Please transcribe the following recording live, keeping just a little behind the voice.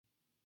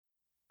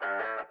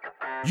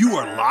You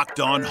are Locked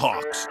On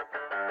Hawks,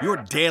 your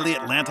daily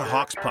Atlanta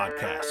Hawks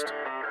podcast.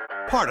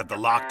 Part of the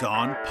Locked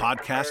On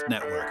Podcast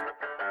Network.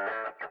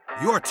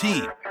 Your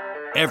team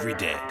every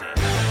day.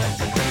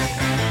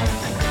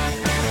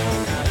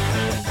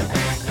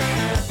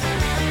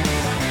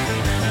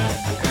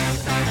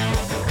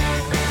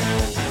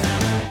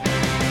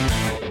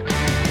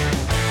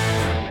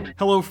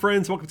 Hello,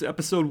 friends. Welcome to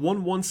episode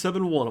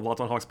 1171 of Locked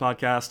On Hawks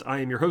podcast.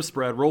 I am your host,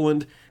 Brad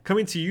Rowland,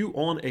 coming to you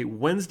on a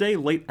Wednesday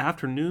late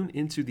afternoon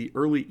into the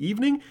early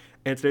evening.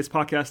 And today's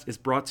podcast is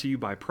brought to you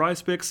by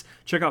PrizePicks.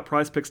 Check out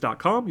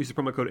PrizePicks.com. Use the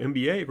promo code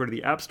NBA. Go to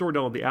the App Store.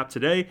 Download the app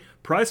today.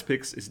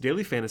 PrizePicks is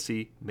daily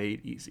fantasy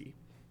made easy.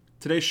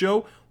 Today's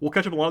show, we'll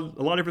catch up a lot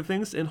of different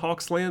things in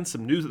Hawks land,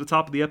 some news at the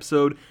top of the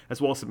episode, as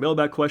well as some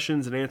mailbag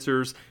questions and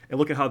answers, and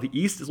look at how the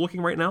East is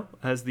looking right now,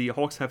 as the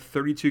Hawks have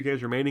 32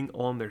 games remaining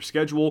on their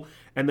schedule.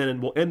 And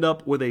then we'll end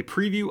up with a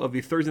preview of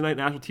the Thursday night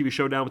national TV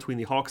showdown between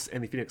the Hawks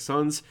and the Phoenix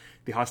Suns,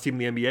 the hottest team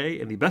in the NBA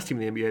and the best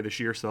team in the NBA this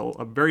year. So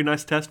a very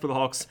nice test for the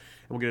Hawks,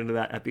 and we'll get into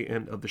that at the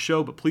end of the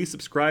show. But please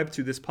subscribe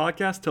to this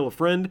podcast, tell a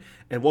friend,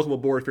 and welcome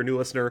aboard if you're a new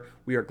listener.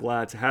 We are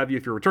glad to have you.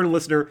 If you're a returning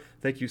listener,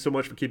 thank you so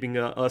much for keeping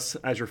us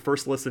as your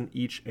first listen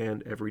each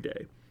and every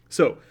day.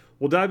 So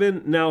we'll dive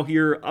in now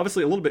here.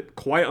 Obviously a little bit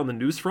quiet on the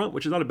news front,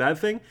 which is not a bad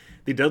thing.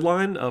 The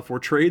deadline for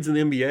trades in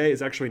the NBA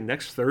is actually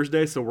next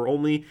Thursday, so we're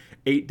only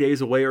 8 days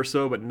away or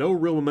so, but no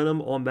real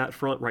momentum on that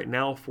front right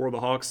now for the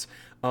Hawks.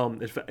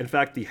 In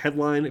fact, the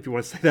headline, if you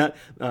want to say that,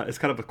 is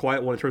kind of a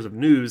quiet one in terms of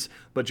news,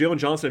 but Jalen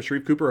Johnson and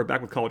Sharife Cooper are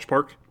back with College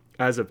Park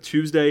as of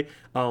Tuesday.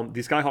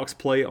 The Skyhawks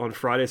play on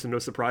Friday, so no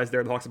surprise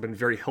there. The Hawks have been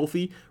very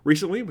healthy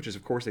recently, which is,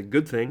 of course, a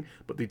good thing,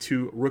 but the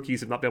two rookies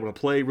have not been able to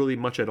play really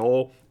much at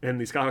all, and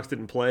the Skyhawks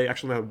didn't play.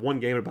 Actually, had one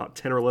game in about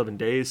 10 or 11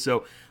 days,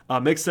 so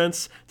makes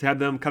sense to have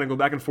them kind of go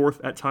back and forth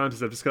at times,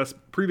 as I've discussed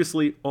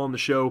previously on the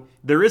show.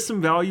 There is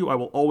some value, I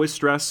will always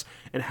stress,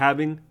 in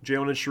having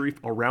Jalen and Sharife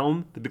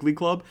around the big league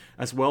club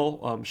as well.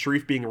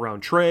 Sharife being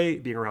around Trey,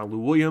 being around Lou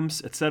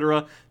Williams,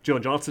 etc.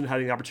 Jalen Johnson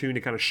having the opportunity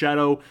to kind of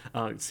shadow,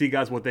 see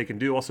guys what they can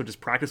do, also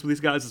just practice with these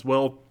guys as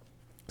well.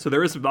 So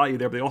there is some value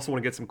there, but they also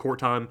want to get some court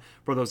time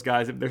for those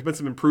guys. There's been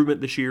some improvement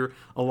this year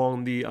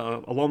along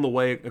the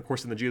way, of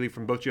course, in the G League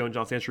from both Jalen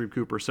Johnson and Sharife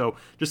Cooper. So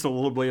just a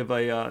little bit of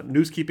a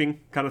newskeeping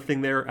kind of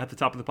thing there at the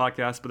top of the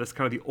podcast, but that's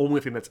kind of the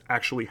only thing that's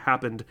actually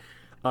happened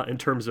in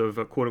terms of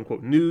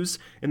quote-unquote news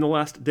in the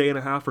last day and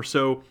a half or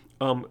so.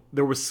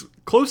 There was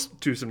close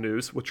to some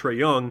news with Trae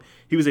Young.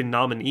 He was a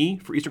nominee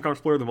for Eastern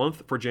Conference Player of the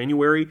Month for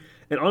January.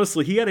 And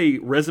honestly, he had a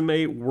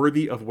resume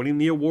worthy of winning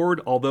the award,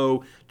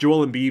 although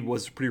Joel Embiid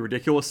was pretty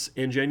ridiculous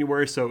in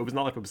January, so it was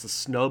not like it was a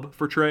snub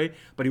for Trae,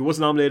 but he was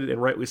nominated,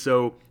 and rightly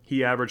so.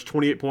 He averaged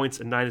 28 points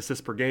and 9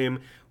 assists per game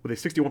with a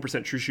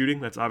 61% true shooting.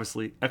 That's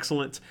obviously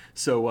excellent.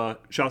 So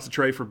shout out to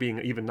Trae for being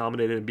even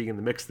nominated and being in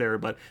the mix there.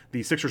 But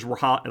the Sixers were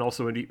hot, and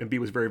also Embiid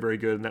was very, very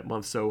good in that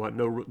month. So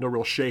no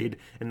real shade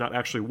in not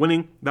actually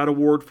winning that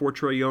award for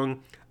Trae Young.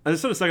 As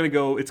I said a second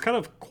ago, it's kind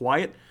of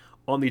quiet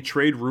on the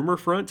trade rumor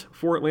front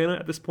for Atlanta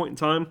at this point in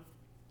time.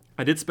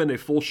 I did spend a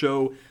full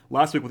show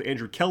last week with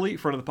Andrew Kelly,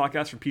 friend of the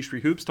podcast from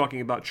Peachtree Hoops,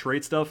 talking about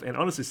trade stuff. And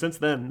honestly, since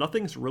then,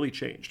 nothing's really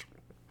changed.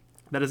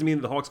 That doesn't mean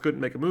that the Hawks couldn't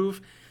make a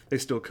move. They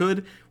still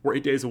could. We're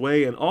 8 days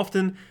away, and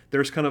often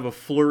there's kind of a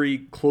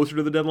flurry closer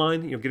to the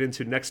deadline. Get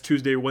into next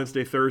Tuesday,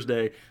 Wednesday,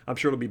 Thursday. I'm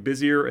sure it'll be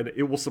busier, and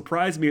it will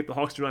surprise me if the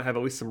Hawks do not have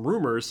at least some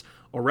rumors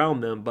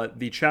around them, but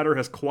the chatter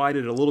has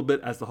quieted a little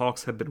bit as the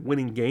Hawks have been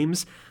winning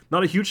games.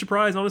 Not a huge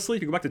surprise, honestly.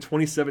 If you go back to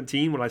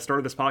 2017, when I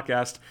started this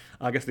podcast,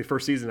 I guess the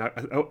first season,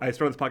 I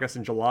started this podcast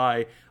in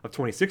July of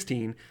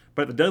 2016,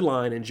 but at the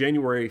deadline in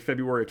January,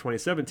 February of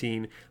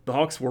 2017, the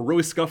Hawks were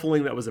really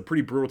scuffling. That was a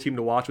pretty brutal team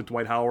to watch with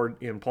Dwight Howard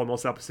and Paul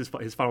Millsap,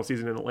 his final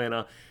season in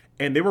Atlanta,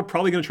 and they were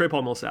probably going to trade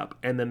Paul Millsap,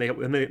 and then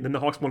the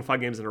Hawks won 5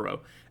 games in a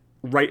row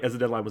right as the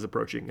deadline was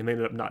approaching, and they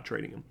ended up not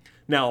trading him.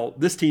 Now,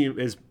 this team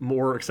is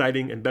more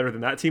exciting and better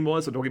than that team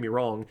was, so don't get me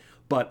wrong,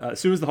 but as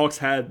soon as the Hawks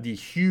had the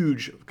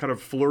huge kind of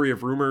flurry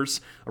of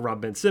rumors around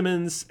Ben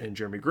Simmons and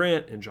Jeremy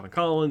Grant and John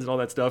Collins and all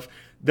that stuff,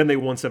 then they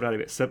won 7 out of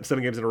 8,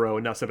 7 games in a row,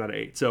 and now 7 out of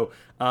 8. So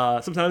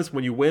sometimes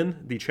when you win,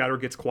 the chatter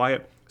gets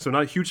quiet. So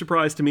not a huge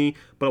surprise to me,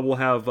 but we'll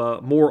have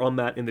more on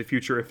that in the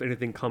future if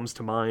anything comes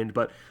to mind.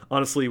 But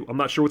honestly, I'm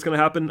not sure what's going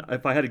to happen.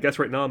 If I had to guess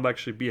right now, it might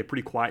actually be a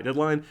pretty quiet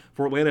deadline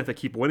for Atlanta if they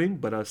keep winning,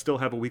 but still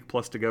have a week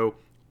plus to go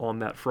on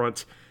that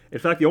front. In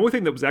fact, the only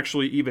thing that was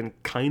actually even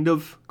kind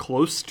of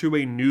close to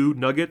a new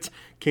nugget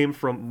came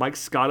from Mike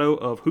Scotto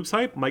of Hoops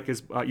Hype. Mike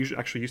is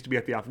actually used to be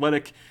at The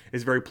Athletic,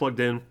 is very plugged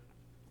in.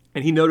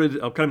 And he noted,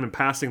 kind of in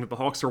passing, that the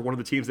Hawks are one of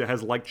the teams that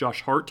has liked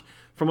Josh Hart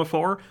from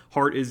afar.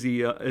 Hart is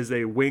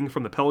a wing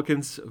from the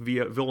Pelicans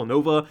via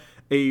Villanova,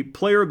 a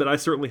player that I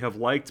certainly have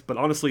liked, but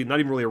honestly, not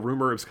even really a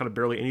rumor. It was kind of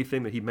barely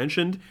anything that he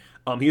mentioned.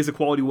 He is a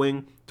quality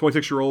wing,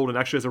 26-year-old, and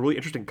actually has a really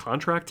interesting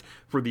contract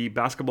for the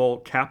basketball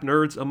cap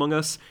nerds among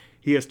us.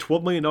 He has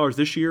 $12 million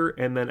this year,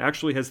 and then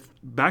actually has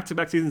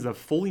back-to-back seasons of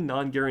fully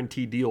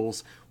non-guaranteed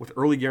deals with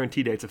early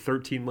guarantee dates of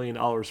 $13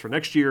 million for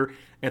next year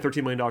and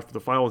 $13 million for the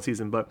final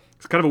season. But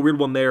it's kind of a weird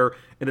one there.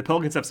 And the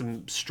Pelicans have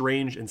some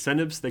strange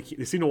incentives. They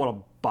seem to want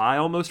to buy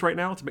almost right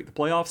now to make the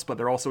playoffs, but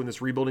they're also in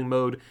this rebuilding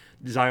mode.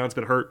 Zion's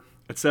been hurt,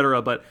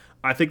 etc. But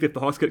I think that the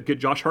Hawks could get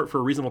Josh Hart for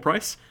a reasonable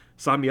price.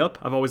 Sign me up.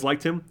 I've always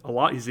liked him a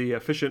lot. He's an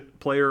efficient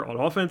player on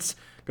offense.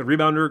 Good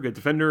rebounder, good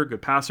defender,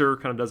 good passer,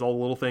 kind of does all the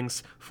little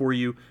things for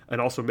you and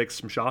also makes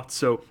some shots.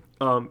 So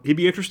he'd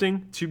be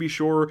interesting to be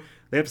sure.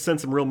 They have to send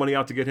some real money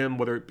out to get him,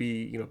 whether it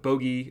be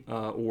Bogey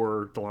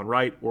or DeLon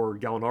Wright or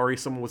Gallinari,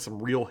 someone with some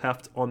real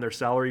heft on their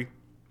salary.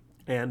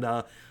 And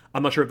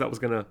I'm not sure if that was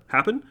going to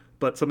happen,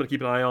 but something to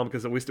keep an eye on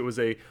because at least it was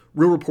a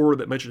real reporter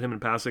that mentioned him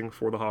in passing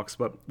for the Hawks.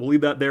 But we'll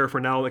leave that there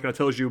for now. That kind of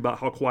tells you about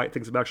how quiet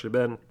things have actually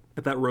been.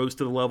 If that rose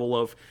to the level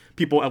of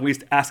people at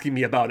least asking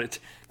me about it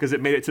because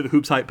it made it to the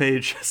Hoops Hype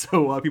page.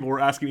 So people were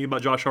asking me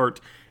about Josh Hart,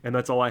 and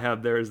that's all I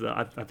have there is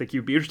that I think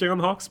he'd be interesting on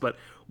the Hawks, but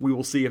we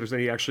will see if there's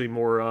any actually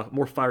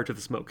more fire to the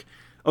smoke.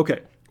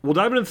 Okay, we'll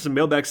dive into some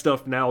mailbag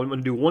stuff now. I'm going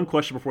to do one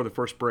question before the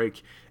first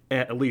break,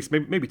 at least,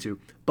 maybe two.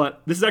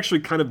 But this is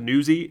actually kind of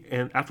newsy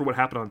and after what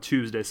happened on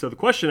Tuesday. So the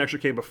question actually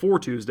came before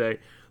Tuesday,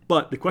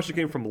 but the question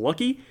came from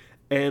Lucky,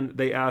 and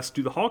they asked,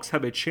 do the Hawks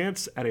have a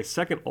chance at a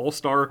second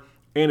All-Star?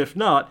 And if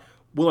not,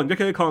 will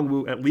Onyeka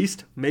Okongwu at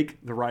least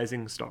make the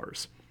Rising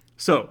Stars?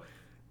 So,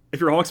 if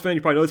you're a Hawks fan, you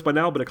probably know this by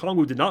now, but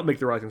Okongwu did not make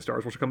the Rising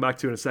Stars, which we'll come back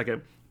to in a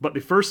second. But the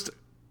first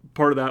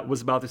part of that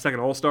was about the second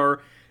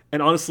All-Star. And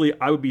honestly,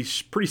 I would be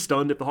pretty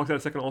stunned if the Hawks had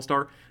a second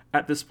All-Star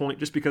at this point,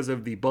 just because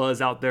of the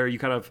buzz out there. You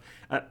kind of,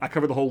 I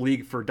cover the whole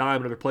league for Dime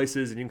and other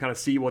places, and you can kind of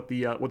see what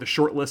the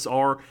short lists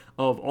are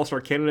of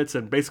All-Star candidates,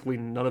 and basically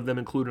none of them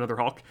include another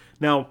Hawk.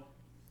 Now,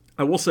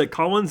 I will say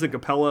Collins and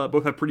Capella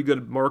both have pretty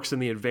good marks in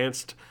the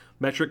advanced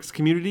metrics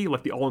community,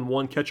 like the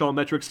all-in-one catch-all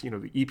metrics, the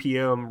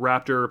EPM,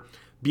 Raptor,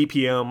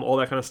 BPM, all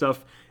that kind of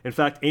stuff. In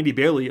fact, Andy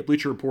Bailey at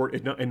Bleacher Report,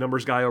 a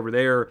numbers guy over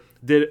there,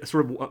 did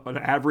sort of an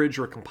average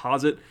or a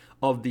composite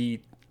of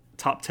the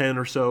top 10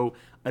 or so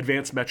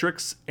advanced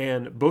metrics,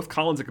 and both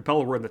Collins and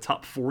Capella were in the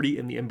top 40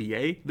 in the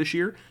NBA this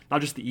year, not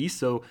just the East.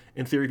 So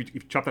in theory, if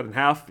you chop that in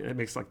half, it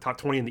makes like top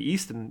 20 in the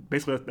East, and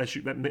basically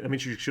that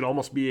means you should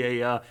almost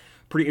be a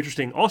pretty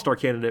interesting All-Star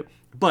candidate.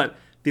 But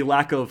the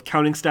lack of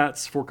counting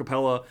stats for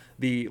Capella,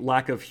 the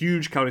lack of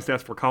huge counting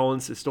stats for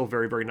Collins is still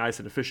very, very nice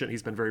and efficient.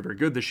 He's been very, very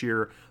good this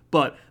year,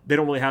 but they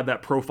don't really have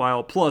that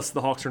profile. Plus,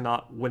 the Hawks are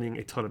not winning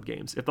a ton of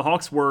games. If the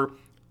Hawks were,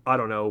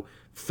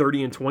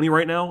 30-20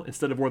 right now,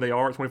 instead of where they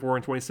are at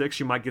 24-26,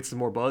 you might get some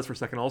more buzz for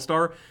second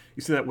All-Star.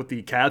 You see that with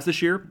the Cavs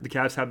this year. The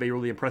Cavs have a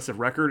really impressive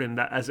record, and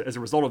that, as a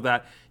result of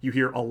that, you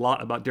hear a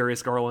lot about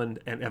Darius Garland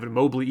and Evan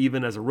Mobley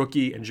even as a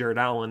rookie and Jared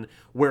Allen,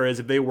 whereas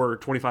if they were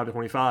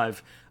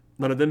 25-25,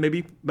 none of them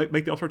maybe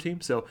make the All-Star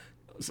team. So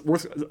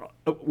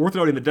worth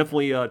noting that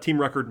definitely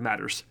team record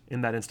matters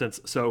in that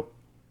instance. So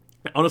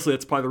honestly,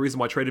 that's probably the reason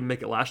why Trey didn't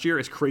make it last year,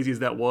 as crazy as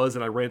that was,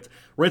 and I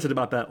ranted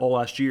about that all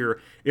last year.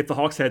 If the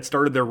Hawks had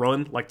started their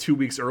run like 2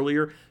 weeks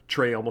earlier,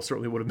 Trey almost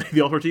certainly would have made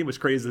the All-Star team, as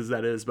crazy as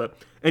that is. But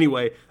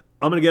anyway,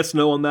 I'm going to guess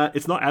no on that.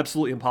 It's not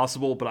absolutely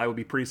impossible, but I would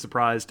be pretty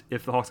surprised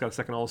if the Hawks got a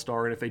second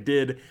All-Star, and if they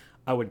did,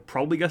 I would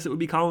probably guess it would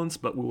be Collins,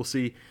 but we will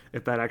see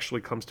if that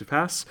actually comes to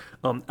pass.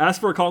 As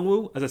for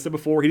Okongwu, as I said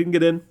before, he didn't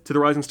get in to the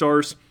Rising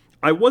Stars.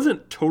 I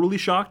wasn't totally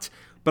shocked,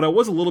 but I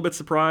was a little bit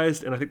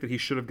surprised, and I think that he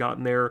should have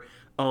gotten there.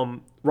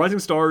 Rising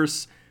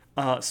Stars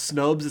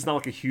snubs is not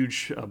like a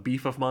huge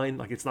beef of mine.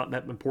 Like, it's not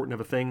that important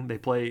of a thing. They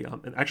play,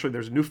 and actually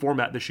there's a new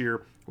format this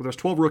year where there's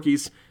 12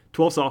 rookies,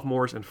 12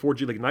 sophomores, and 4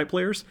 G League Ignite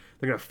players.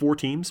 They're going to have 4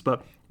 teams,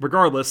 but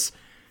regardless,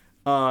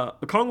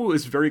 Okongwu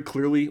is very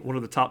clearly one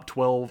of the top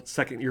 12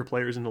 second-year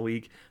players in the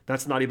league.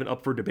 That's not even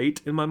up for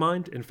debate in my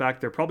mind. In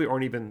fact, there probably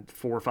aren't even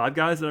 4 or 5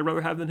 guys that I'd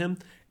rather have than him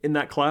in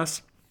that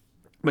class.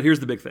 But here's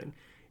the big thing.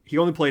 He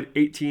only played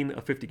 18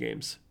 of 50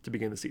 games to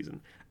begin the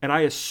season. And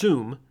I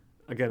assume,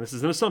 again, this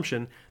is an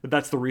assumption, that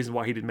that's the reason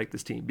why he didn't make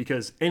this team,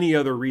 because any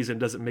other reason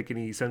doesn't make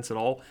any sense at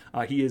all.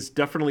 He is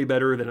definitely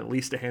better than at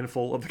least a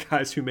handful of the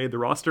guys who made the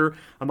roster.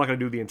 I'm not going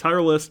to do the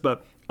entire list,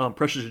 but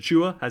Precious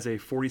Achiuwa has a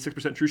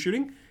 46% true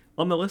shooting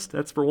on the list.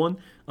 That's for one.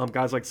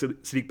 Guys like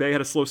Sadiq Bey had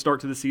a slow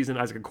start to the season.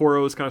 Isaac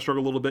Okoro has kind of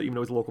struggled a little bit, even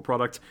though he's a local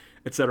product,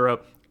 etc.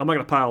 I'm not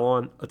going to pile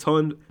on a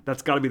ton.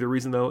 That's got to be the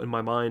reason, though, in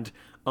my mind.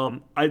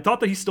 I thought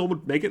that he still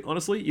would make it,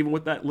 honestly, even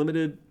with that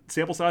limited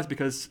sample size,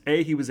 because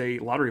A, he was a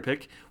lottery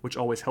pick, which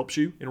always helps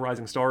you in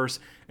Rising Stars,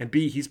 and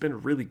B, he's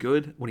been really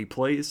good when he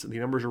plays. The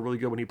numbers are really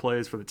good when he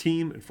plays for the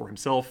team and for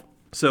himself.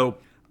 So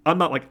I'm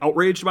not like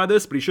outraged by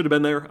this, but he should have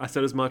been there. I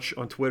said as much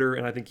on Twitter,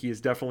 and I think he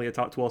is definitely a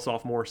top 12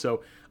 sophomore.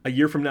 So a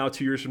year from now,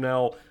 2 years from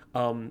now,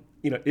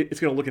 it's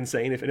going to look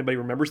insane if anybody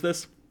remembers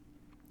this,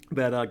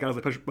 that guys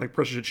like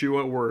Precious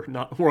Achiuwa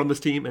were on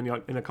this team and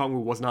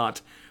Okongwu was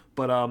not.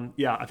 But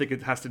yeah, I think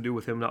it has to do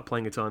with him not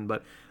playing a ton.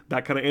 But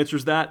that kind of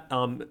answers that.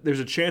 There's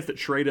a chance that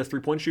Trey does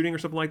 3-point shooting or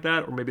something like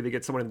that, or maybe they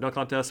get someone in the dunk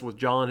contest with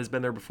John has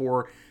been there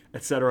before,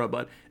 etc.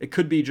 But it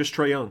could be just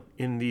Trae Young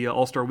in the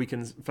All-Star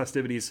Weekend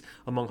festivities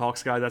among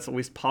Hawks guys. That's at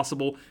least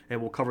possible,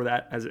 and we'll cover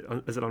that as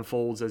it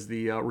unfolds as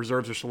the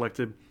reserves are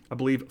selected, I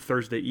believe,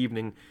 Thursday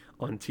evening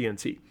on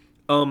TNT.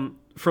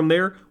 From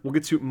there, we'll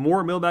get to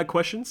more mailbag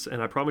questions,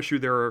 and I promise you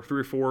there are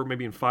 3 or 4,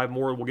 maybe in 5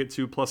 more we'll get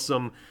to, plus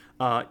some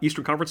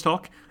Eastern Conference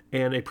talk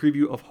and a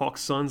preview of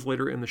Hawks Suns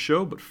later in the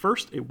show. But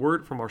first, a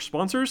word from our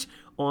sponsors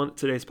on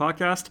today's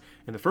podcast,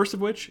 and the first of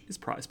which is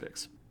Prize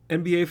Picks.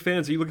 NBA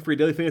fans, are you looking for a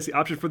daily fantasy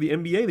option for the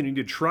NBA? Then you need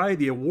to try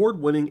the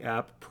award-winning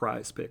app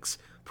Prize Picks.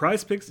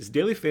 Prize Picks is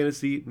daily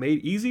fantasy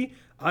made easy.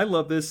 I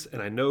love this,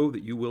 and I know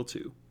that you will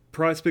too.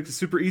 Prize Picks is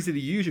super easy to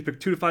use. You pick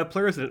 2 to 5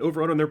 players and an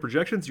over-under on their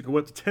projections. You can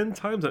win up to 10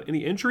 times on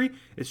any entry.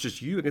 It's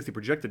just you against the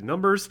projected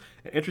numbers,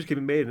 and entries can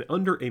be made in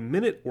under a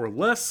minute or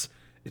less.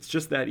 It's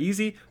just that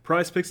easy.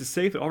 Prize Picks is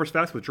safe and offers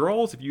fast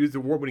withdrawals if you use the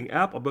award-winning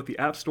app on both the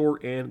App Store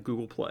and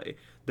Google Play.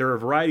 There are a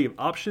variety of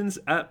options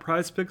at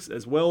Prize Picks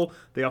as well.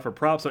 They offer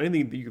props on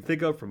anything that you can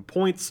think of, from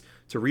points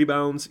to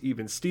rebounds,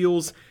 even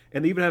steals,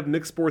 and they even have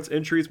mixed sports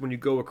entries when you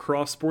go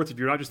across sports. If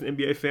you're not just an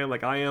NBA fan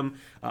like I am,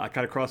 I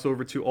kind of cross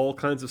over to all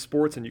kinds of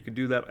sports, and you can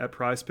do that at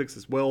Prize Picks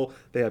as well.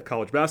 They have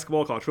college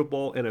basketball, college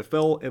football,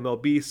 NFL,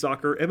 MLB,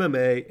 soccer,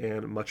 MMA,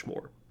 and much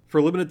more. For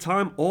a limited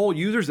time, all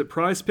users at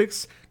Prize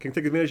Picks can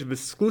take advantage of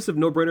this exclusive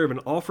no-brainer of an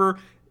offer.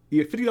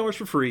 You get $50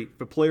 for free if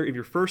a player in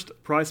your first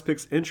Prize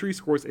Picks entry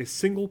scores a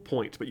single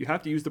point, but you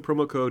have to use the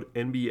promo code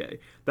NBA.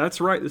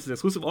 That's right, this is an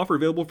exclusive offer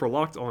available for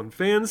Locked On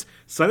fans.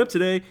 Sign up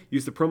today,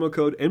 use the promo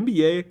code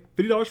NBA,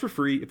 $50 for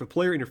free if a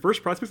player in your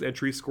first Prize Picks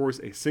entry scores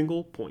a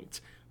single point.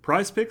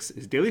 Prize Picks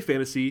is daily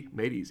fantasy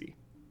made easy.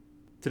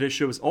 Today's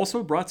show is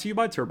also brought to you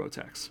by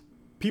TurboTax.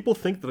 People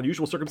think that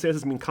unusual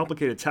circumstances mean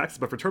complicated taxes,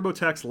 but for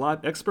TurboTax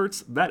Live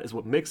experts, that is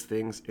what makes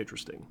things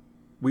interesting.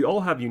 We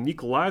all have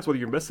unique lives, whether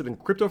you're invested in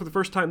crypto for the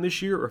first time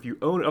this year, or if you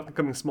own an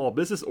up-and-coming small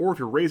business, or if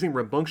you're raising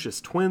rambunctious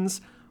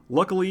twins.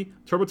 Luckily,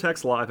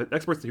 TurboTax Live has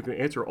experts who can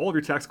answer all of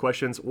your tax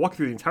questions, walk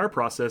through the entire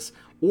process,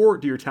 or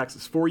do your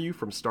taxes for you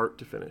from start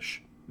to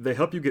finish. They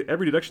help you get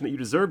every deduction that you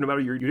deserve, no matter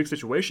your unique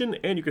situation,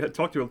 and you can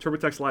talk to a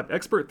TurboTax Live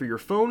expert through your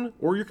phone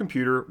or your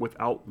computer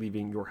without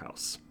leaving your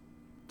house.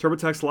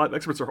 TurboTax Live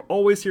experts are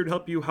always here to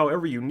help you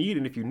however you need,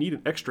 and if you need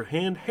an extra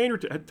hand your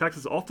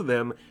taxes off to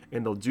them,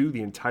 and they'll do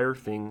the entire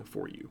thing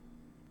for you.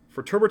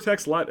 For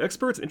TurboTax Live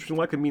experts, interesting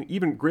life can mean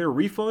even greater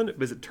refund.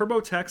 Visit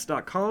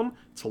TurboTax.com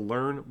to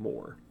learn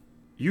more.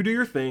 You do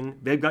your thing,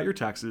 they've got your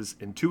taxes,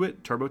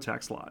 Intuit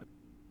TurboTax Live.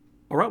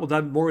 All right, we'll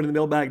dive more into the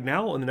mailbag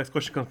now, and the next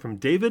question comes from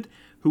David,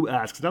 who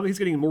asks, now that he's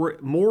getting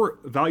more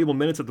valuable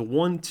minutes at the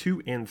 1,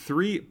 2, and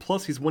 3,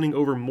 plus he's winning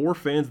over more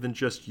fans than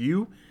just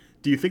you,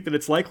 do you think that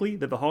it's likely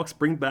that the Hawks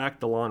bring back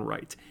DeLon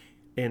Wright?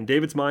 In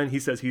David's mind, he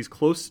says he's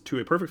close to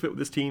a perfect fit with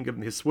this team,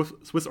 given his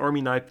Swiss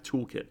Army knife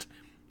toolkit.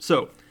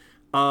 So,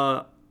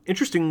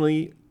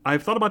 interestingly,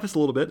 I've thought about this a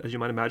little bit, as you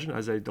might imagine,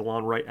 as a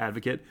DeLon Wright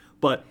advocate,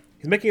 but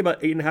he's making about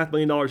 $8.5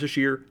 million this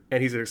year,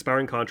 and he's an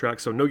expiring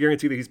contract, so no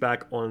guarantee that he's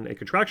back on a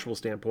contractual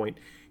standpoint.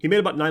 He made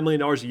about $9 million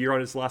a year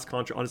on his last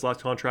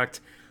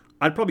contract.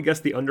 I'd probably guess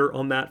the under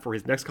on that for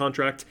his next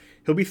contract.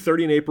 He'll be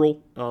 30 in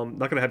April. Not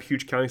going to have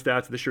huge counting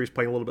stats. This year he's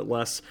playing a little bit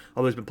less,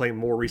 although he's been playing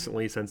more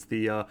recently since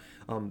the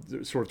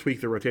sort of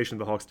tweak the rotation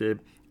the Hawks did.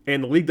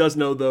 And the league does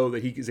know, though,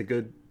 that he is a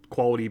good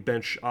quality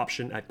bench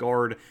option at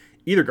guard,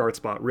 either guard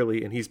spot,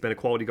 really, and he's been a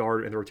quality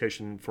guard in the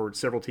rotation for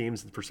several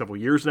teams for several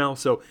years now.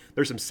 So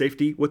there's some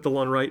safety with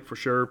DeLon Wright for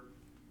sure.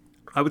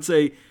 I would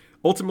say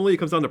ultimately it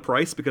comes down to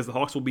price, because the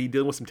Hawks will be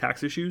dealing with some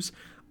tax issues.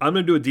 I'm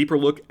going to do a deeper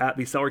look at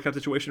the salary cap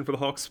situation for the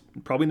Hawks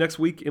probably next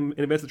week in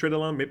advance of the trade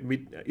deadline,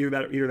 maybe either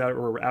that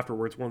or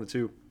afterwards, one of the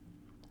two.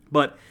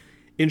 But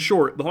in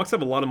short, the Hawks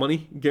have a lot of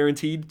money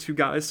guaranteed to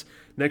guys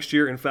next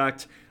year. In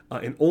fact,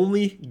 in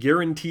only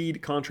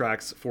guaranteed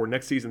contracts for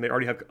next season, they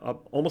already have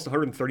almost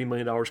 $130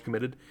 million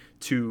committed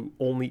to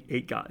only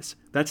 8 guys.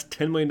 That's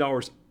 $10 million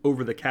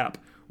over the cap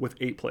with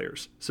 8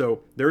 players.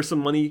 So there are some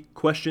money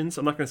questions.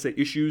 I'm not going to say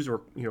issues or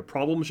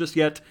problems just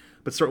yet,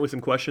 but certainly some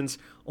questions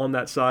on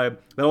that side.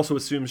 That also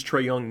assumes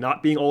Trae Young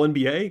not being all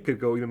NBA, could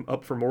go even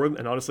up for more.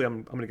 And honestly,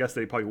 I'm going to guess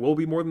they probably will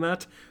be more than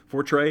that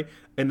for Trae.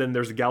 And then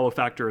there's a Gallo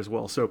factor as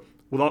well. So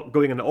without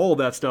going into all of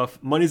that stuff,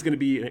 money's going to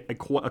be a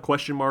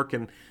question mark,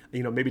 and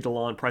maybe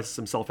DeLon prices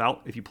himself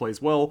out if he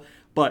plays well.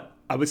 But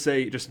I would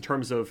say, just in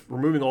terms of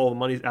removing all the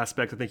money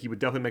aspect, I think he would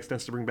definitely make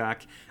sense to bring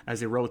back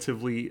as a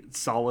relatively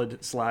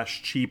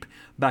solid/cheap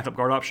backup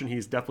guard option.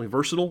 He's definitely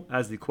versatile,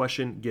 as the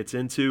question gets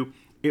into.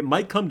 It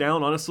might come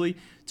down, honestly,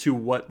 to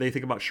what they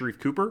think about Sharife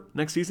Cooper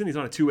next season. He's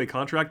on a 2-way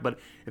contract, but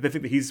if they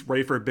think that he's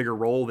ready for a bigger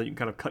role, then you can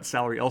kind of cut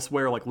salary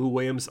elsewhere. Like Lou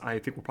Williams, I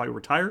think will probably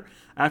retire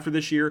after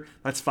this year.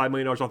 That's $5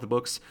 million off the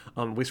books,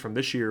 at least from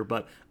this year.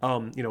 But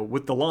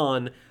with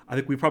DeLon, I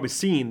think we've probably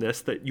seen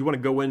this, that you want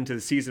to go into the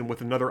season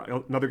with another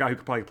guy who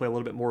could probably play a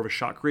little bit more of a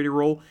shot creator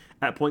role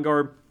at point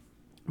guard.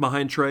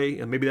 behind Trey,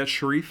 and maybe that's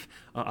Sharif.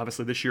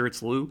 Obviously, this year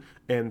it's Lou.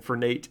 And for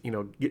Nate,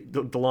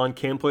 DeLon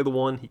can play the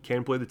 1, he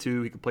can play the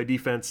 2, he can play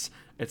defense,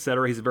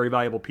 etc. He's a very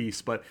valuable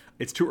piece, but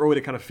it's too early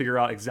to kind of figure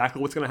out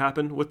exactly what's going to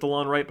happen with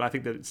DeLon Wright. But I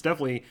think that it's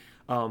definitely,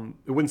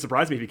 it wouldn't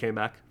surprise me if he came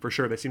back, for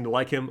sure. They seem to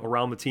like him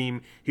around the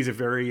team. He's a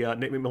very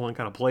Nate McMillan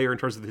kind of player in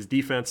terms of his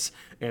defense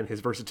and his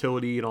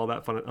versatility and all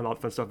that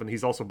fun stuff, and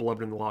he's also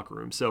beloved in the locker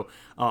room. So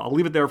I'll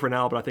leave it there for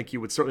now, but I think he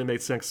would certainly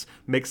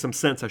make some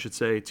sense, I should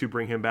say, to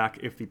bring him back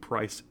if the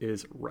price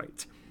is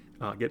right.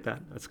 Get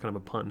that? That's kind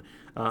of a pun.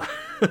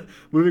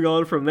 Moving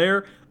on from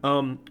there,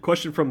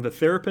 question from the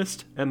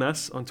therapist,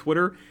 MS, on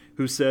Twitter,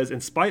 who says, in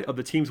spite of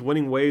the team's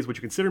winning ways, would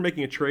you consider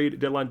making a trade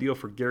deadline deal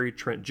for Gary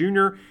Trent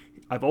Jr.?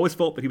 I've always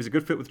felt that he was a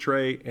good fit with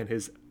Trey, and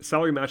his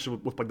salary matches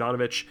with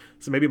Bogdanovich.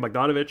 So maybe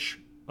Bogdanovich,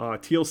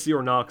 TLC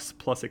or Knox,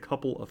 plus a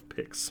couple of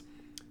picks.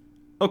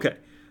 Okay.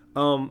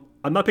 I'm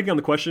not picking on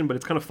the question, but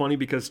it's kind of funny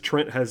because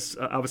Trent has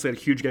obviously had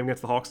a huge game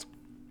against the Hawks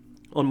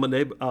on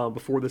Monday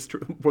before this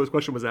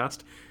question was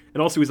asked.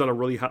 And also he's on a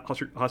really hot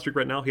streak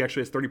right now. He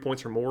actually has 30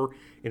 points or more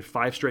in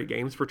 5 straight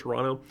games for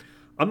Toronto.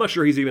 I'm not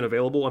sure he's even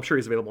available. I'm sure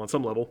he's available on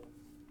some level.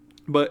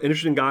 But an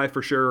interesting guy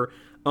for sure.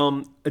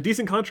 A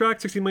decent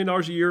contract, $16 million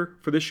a year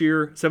for this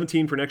year,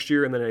 $17 for next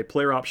year, and then a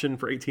player option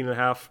for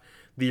 $18.5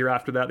 the year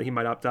after that he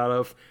might opt out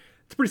of.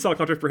 It's a pretty solid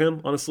contract for him,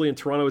 honestly, and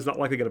Toronto is not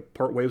likely going to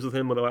part ways with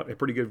him without a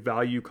pretty good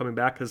value coming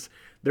back because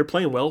they're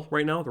playing well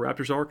right now. The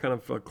Raptors are kind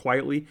of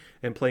quietly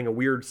and playing a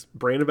weird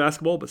brand of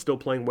basketball, but still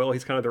playing well.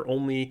 He's kind of their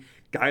only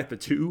guy at the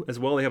 2 as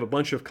well. They have a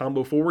bunch of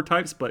combo forward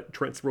types, but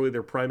Trent's really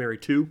their primary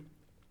 2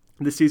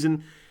 this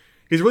season.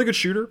 He's a really good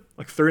shooter,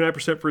 like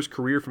 39% for his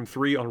career from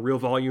 3 on real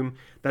volume.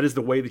 That is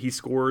the way that he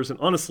scores, and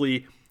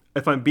honestly,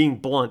 if I'm being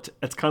blunt,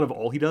 that's kind of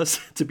all he does,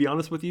 to be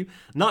honest with you.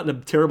 Not in a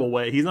terrible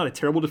way. He's not a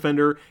terrible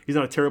defender. He's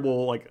not a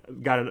terrible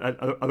guy at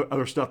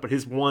other stuff, but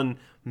his one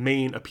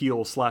main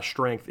appeal /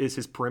 strength is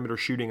his perimeter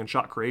shooting and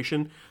shot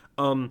creation.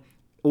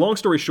 Long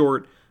story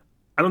short,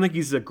 I don't think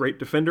he's a great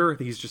defender. I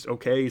think he's just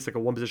okay. He's like a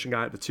one-position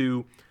guy at the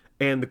 2.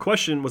 And the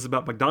question was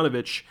about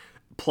Bogdanovich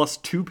plus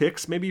 2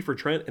 picks maybe for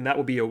Trent, and that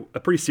would be a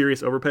pretty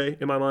serious overpay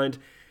in my mind.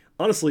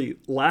 Honestly,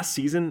 last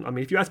season, I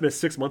mean, if you asked me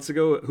 6 months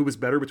ago who was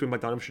better between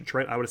Bogdanovich and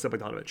Trent, I would have said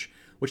Bogdanovich,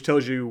 which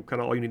tells you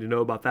kind of all you need to know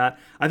about that.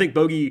 I think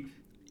Bogey,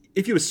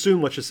 if you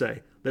assume, let's just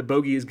say, that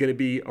Bogey is going to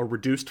be a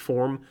reduced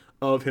form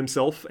of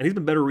himself, and he's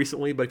been better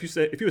recently, but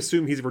if you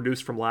assume he's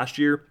reduced from last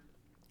year,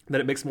 then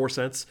it makes more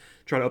sense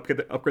trying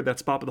to upgrade that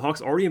spot. But the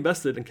Hawks already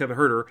invested in Kevin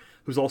Huerter,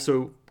 who's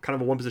also kind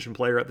of a one-position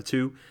player at the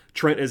 2.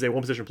 Trent is a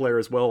one-position player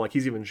as well. Like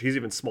he's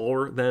even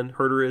smaller than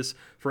Huerter is.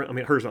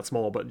 Huerter's not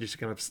small, but just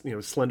kind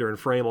of slender in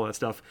frame, all that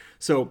stuff.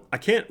 So I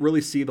can't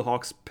really see the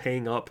Hawks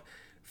paying up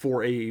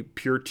for a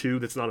pure 2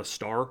 that's not a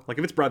star. Like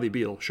if it's Bradley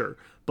Beal, sure,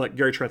 but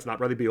Gary Trent's not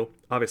Bradley Beal,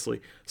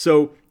 obviously.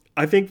 So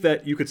I think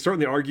that you could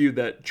certainly argue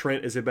that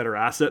Trent is a better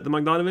asset than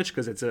Bogdanovich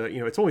because it's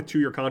it's only a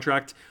 2-year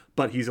contract,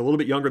 but he's a little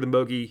bit younger than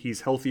Bogey.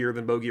 He's healthier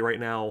than Bogey right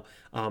now.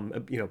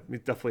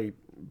 Definitely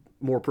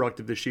more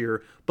productive this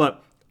year.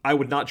 But I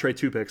would not trade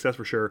 2 picks, that's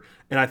for sure.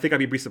 And I think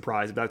I'd be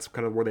surprised if that's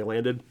kind of where they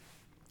landed.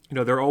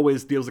 There are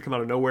always deals that come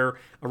out of nowhere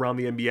around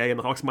the NBA, and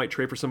the Hawks might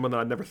trade for someone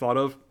that I'd never thought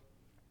of.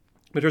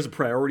 But in terms of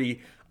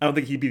priority, I don't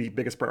think he'd be the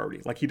biggest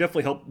priority. Like he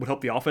definitely would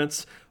help the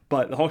offense,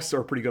 but the Hawks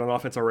are pretty good on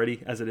offense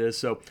already as it is.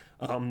 So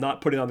I'm not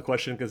putting on the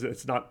question because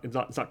it's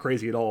not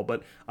crazy at all.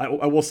 But I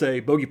will say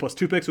Bogey plus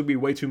 2 picks would be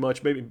way too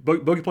much. Maybe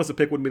Bogey plus a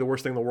pick wouldn't be the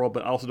worst thing in the world,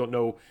 but I also don't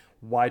know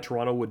why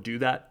Toronto would do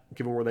that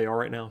given where they are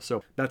right now.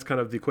 So that's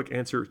kind of the quick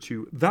answer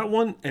to that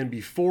one. And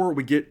before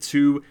we get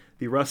to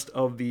the rest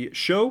of the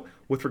show,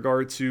 with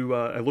regard to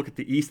a look at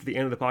the East at the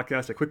end of the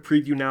podcast, a quick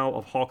preview now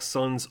of Hawks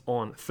Suns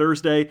on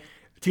Thursday.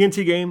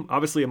 TNT game,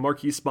 obviously a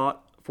marquee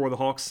spot for the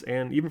Hawks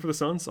and even for the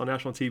Suns on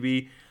national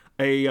TV.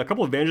 A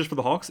couple of advantages for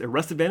the Hawks. A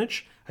rest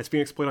advantage as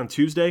Phoenix played on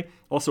Tuesday.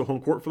 Also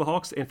home court for the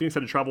Hawks. And Phoenix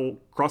had to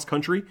travel cross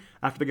country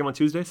after the game on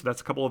Tuesday. So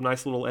that's a couple of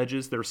nice little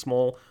edges. They're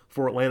small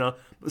for Atlanta.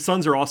 The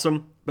Suns are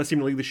awesome. Best team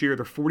in the league this year.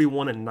 They're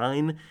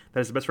 41-9. That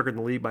is the best record in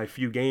the league by a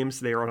few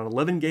games. They are on an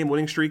 11-game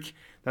winning streak.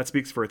 That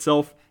speaks for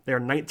itself. They are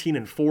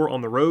 19-4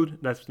 on the road.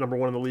 That's number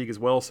 1 in the league as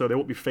well. So they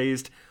won't be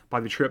fazed by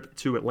the trip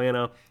to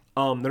Atlanta.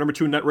 They're number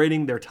 2 in net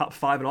rating. They're top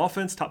 5 in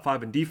offense, top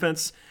 5 in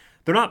defense.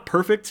 They're not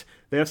perfect.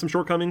 They have some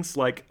shortcomings,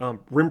 like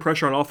rim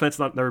pressure on offense,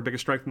 not their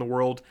biggest strength in the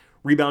world.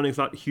 Rebounding is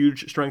not a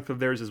huge strength of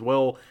theirs as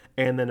well.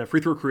 And then a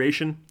free throw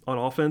creation on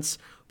offense.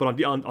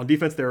 But on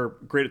defense, they're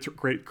great at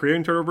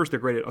creating turnovers. They're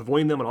great at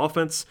avoiding them on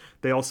offense.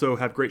 They also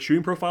have great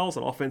shooting profiles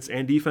on offense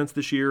and defense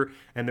this year.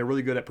 And they're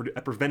really good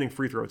at preventing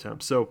free throw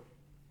attempts. So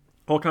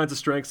all kinds of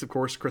strengths, of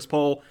course. Chris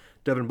Paul,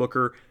 Devin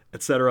Booker,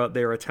 etc.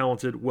 They are a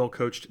talented,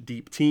 well-coached,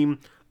 deep team.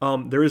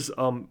 There is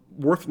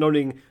worth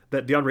noting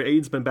that DeAndre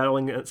Ayton's been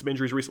battling some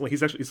injuries recently.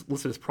 He's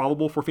listed as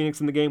probable for Phoenix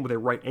in the game with a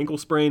right ankle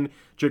sprain.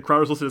 Jake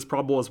Crowder's listed as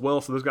probable as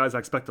well, so those guys I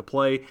expect to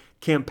play.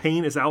 Cam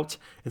Payne is out,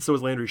 and so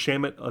is Landry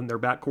Shamet on their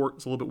backcourt.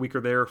 It's a little bit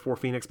weaker there for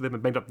Phoenix, but they've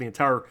been banged up the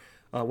entire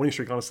winning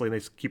streak, honestly, and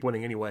they keep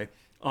winning anyway.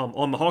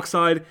 On the Hawks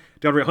side,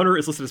 DeAndre Hunter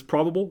is listed as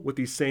probable with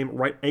the same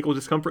right ankle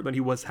discomfort that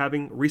he was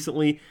having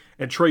recently,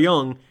 and Trae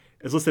Young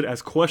is listed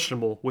as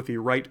questionable with the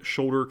right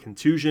shoulder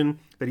contusion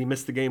that he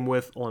missed the game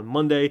with on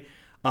Monday.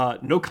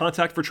 No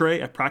contact for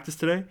Trae at practice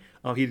today.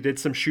 He did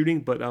some shooting,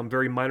 but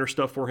very minor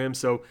stuff for him.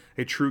 So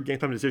a true game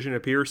time decision, it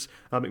appears.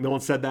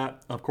 McMillan said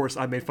that. Of course,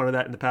 I've made fun of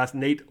that in the past.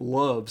 Nate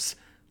loves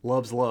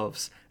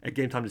a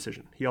game time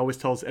decision. He always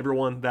tells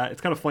everyone that.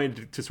 It's kind of funny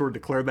to sort of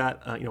declare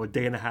that, a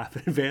day and a half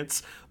in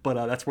advance.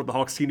 But that's what the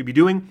Hawks seem to be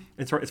doing.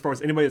 As far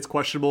as anybody that's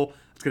questionable,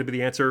 it's going to be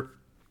the answer.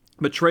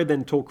 But Trae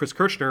then told Chris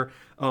Kirchner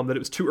that it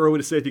was too early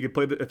to say if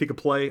he could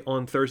play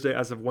on Thursday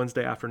as of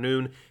Wednesday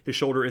afternoon. His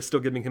shoulder is still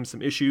giving him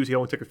some issues. He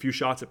only took a few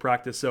shots at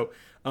practice, so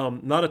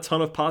not a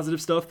ton of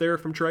positive stuff there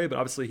from Trae. But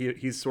obviously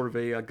he's sort of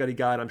a gutty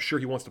guy, and I'm sure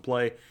he wants to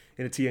play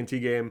in a TNT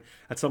game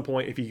at some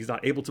point. If he's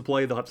not able to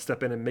play, they'll have to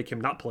step in and make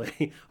him not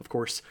play, of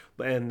course.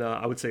 And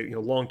I would say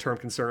long-term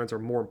concerns are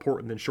more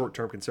important than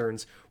short-term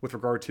concerns with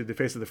regard to the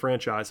face of the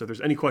franchise. So if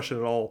there's any question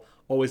at all,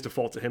 always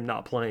default to him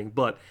not playing.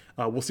 But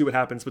we'll see what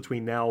happens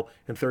between now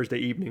and Thursday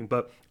evening.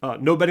 But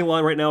no betting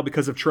line right now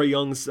because of Trae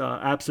Young's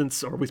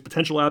absence, or at least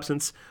potential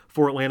absence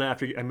for Atlanta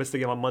after I missed the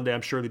game on Monday.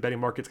 I'm sure the betting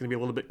market's going to be a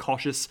little bit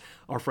cautious.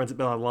 Our friends at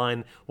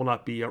BetOnline will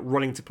not be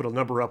running to put a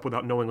number up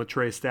without knowing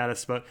Trae's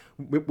status, but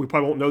we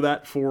probably won't know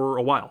that for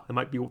a while. It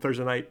might be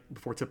Thursday night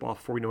before tip-off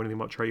before we know anything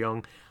about Trae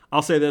Young.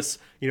 I'll say this,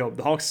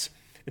 the Hawks,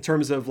 in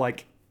terms of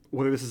like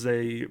whether this is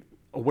a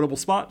winnable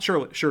spot,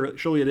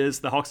 surely it is.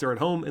 The Hawks are at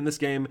home in this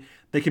game.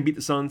 They can beat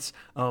the Suns.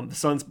 The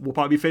Suns will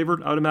probably be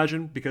favored, I would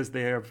imagine, because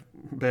they have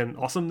been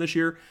awesome this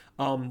year.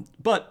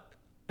 But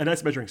a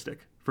nice measuring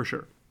stick, for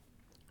sure.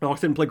 The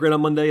Hawks didn't play great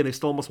on Monday, and they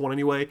still almost won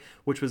anyway,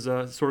 which was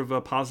sort of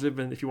a positive,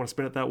 and if you want to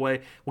spin it that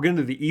way. We'll get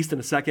into the East in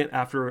a second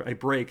after a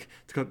break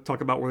to talk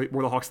about where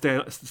the Hawks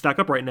stack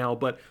up right now.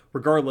 But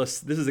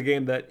regardless, this is a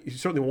game that you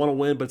certainly want to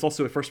win, but it's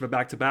also a first of a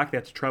back-to-back. They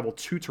have to travel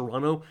to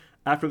Toronto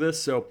after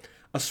this, so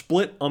a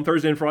split on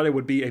Thursday and Friday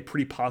would be a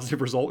pretty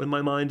positive result in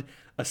my mind.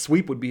 A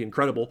sweep would be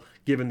incredible,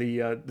 given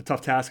the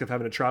tough task of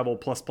having to travel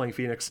plus playing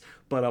Phoenix.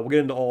 But we'll get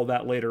into all of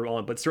that later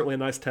on. But certainly a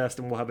nice test,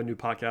 and we'll have a new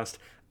podcast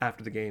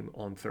after the game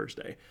on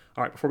Thursday.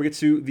 All right, before we get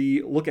to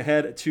the look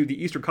ahead to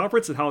the Eastern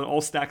Conference and how it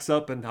all stacks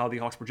up and how the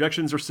Hawks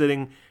projections are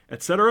sitting,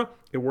 etc.,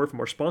 a word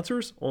from our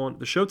sponsors on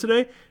the show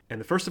today,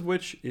 and the first of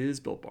which is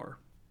Built Bar.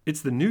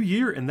 It's the new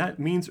year, and that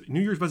means New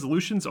Year's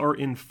resolutions are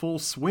in full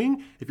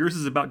swing. If yours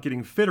is about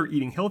getting fit or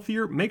eating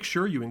healthier, make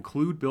sure you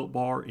include Built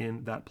Bar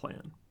in that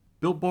plan.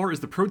 Built Bar is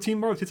the protein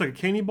bar that tastes like a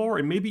candy bar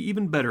and maybe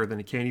even better than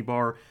a candy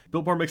bar.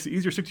 Built Bar makes it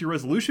easier to stick to your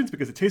resolutions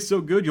because it tastes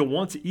so good you'll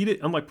want to eat it,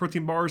 unlike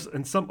protein bars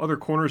and some other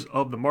corners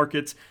of the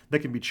market that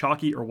can be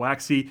chalky or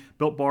waxy.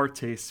 Built Bar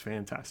tastes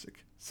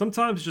fantastic.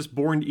 Sometimes it's just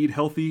boring to eat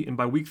healthy, and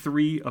by week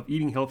 3 of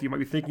eating healthy, you might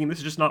be thinking, this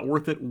is just not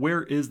worth it.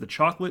 Where is the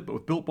chocolate? But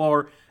with Built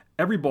Bar,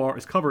 every bar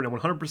is covered in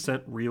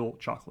 100% real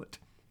chocolate.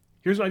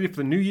 Here's an idea for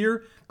the new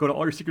year. Go to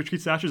all your secret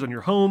treat stashes on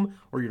your home,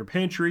 or your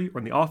pantry, or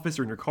in the office,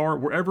 or in your car,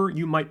 wherever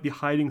you might be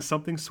hiding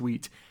something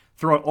sweet.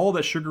 Throw out all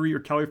that sugary or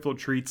calorie-filled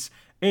treats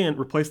and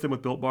replace them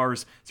with Built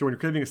Bars. So when you're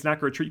craving a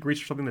snack or a treat, you can reach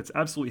for something that's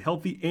absolutely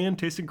healthy and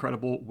tastes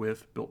incredible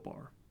with Built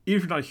Bar. Even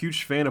if you're not a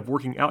huge fan of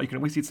working out, you can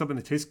at least eat something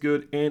that tastes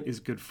good and is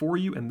good for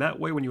you. And that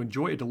way, when you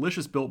enjoy a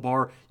delicious Built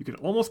Bar, you can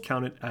almost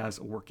count it as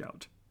a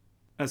workout.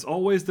 As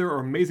always, there are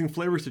amazing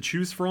flavors to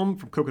choose from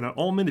coconut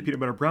almond to peanut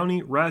butter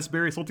brownie,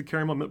 raspberry, salted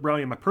caramel, milk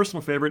brownie, and my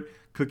personal favorite,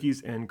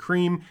 cookies and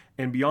cream.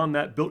 And beyond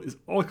that, Built is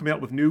always coming out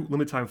with new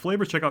limited time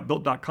flavors. Check out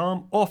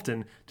Built.com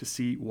often to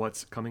see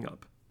what's coming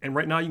up. And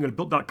right now, you can go to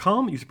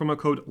Built.com, use the promo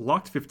code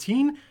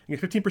LOCKED15, and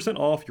get 15%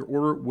 off your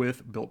order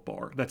with Built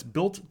Bar. That's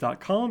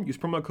Built.com, use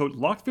promo code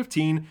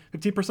LOCKED15,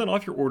 15%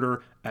 off your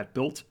order at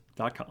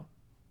Built.com.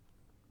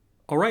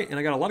 All right, and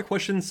I got a lot of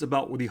questions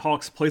about the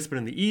Hawks' placement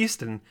in the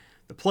East, and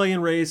the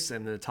play-in race,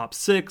 and the top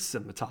 6,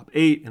 and the top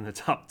 8, and the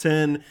top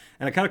 10.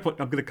 And I'm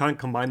going to kind of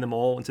combine them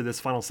all into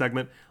this final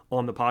segment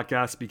on the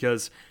podcast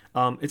because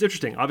it's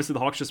interesting. Obviously, the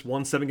Hawks just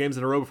won 7 games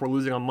in a row before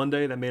losing on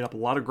Monday. That made up a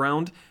lot of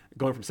ground.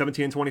 Going from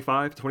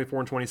 17-25 to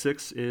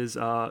 24-26 is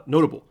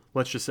notable,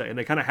 let's just say. And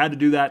they kind of had to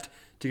do that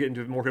to get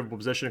into a more favorable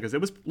position because it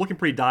was looking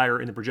pretty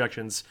dire in the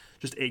projections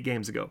just 8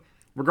 games ago.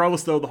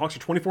 Regardless, though, the Hawks are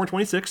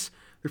 24-26.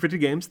 They're 50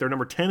 games. They're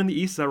number 10 in the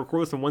East. I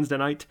record this on Wednesday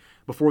night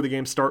before the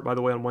games start, by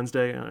the way, on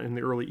Wednesday in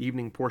the early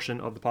evening portion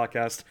of the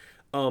podcast.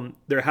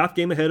 They're a half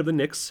game ahead of the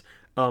Knicks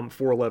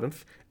for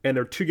 11th, and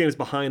they're 2 games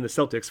behind the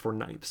Celtics for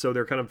 9th. So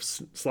they're kind of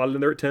slotted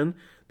in there at 10.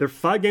 They're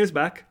 5 games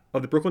back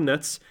of the Brooklyn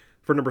Nets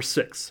for number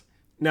 6.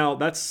 Now,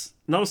 that's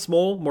not a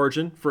small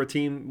margin for a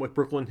team like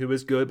Brooklyn who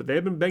is good, but they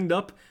have been banged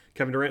up.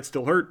 Kevin Durant's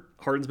still hurt.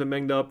 Harden's been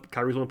banged up.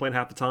 Kyrie's only playing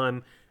half the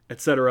time,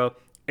 etc.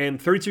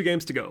 And 32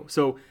 games to go.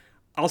 So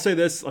I'll say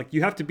this,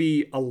 you have to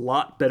be a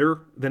lot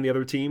better than the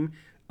other team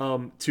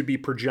to be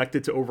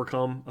projected to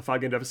overcome a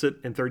 5-game deficit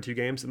in 32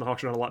 games, and the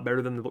Hawks are not a lot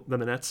better than the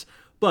Nets.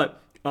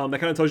 But that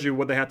kind of tells you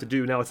what they have to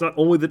do. Now, it's not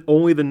only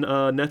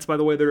the Nets, by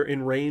the way, that are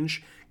in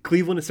range.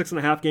 Cleveland is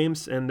 6.5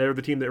 games, and they're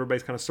the team that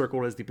everybody's kind of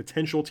circled as the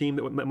potential team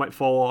that might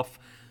fall off.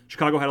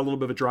 Chicago had a little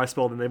bit of a dry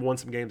spell, and they've won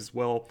some games as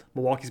well.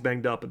 Milwaukee's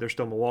banged up, but they're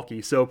still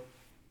Milwaukee. So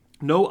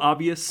no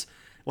obvious,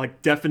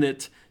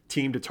 definite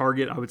team to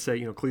target. I would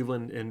say,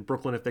 Cleveland and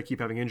Brooklyn, if they keep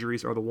having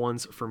injuries, are the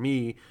ones for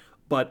me.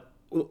 But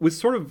we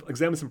sort of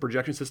examined some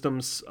projection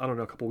systems, I don't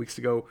know, a couple weeks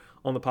ago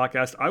on the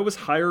podcast. I was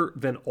higher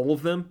than all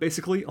of them,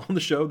 basically, on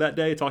the show that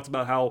day. I talked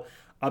about how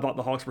I thought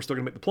the Hawks were still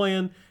going to make the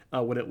play-in,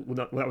 when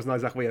that was not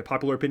exactly a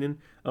popular opinion.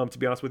 To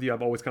be honest with you,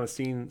 I've always kind of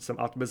seen some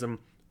optimism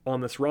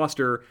on this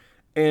roster.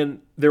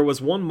 And there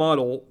was one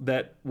model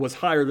that was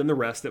higher than the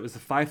rest. That was the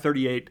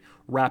 538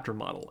 Raptor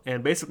model.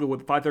 And basically what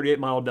the 538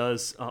 model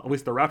does, at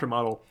least the Raptor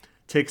model,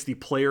 takes the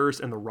players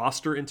and the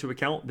roster into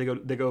account.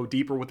 They go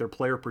deeper with their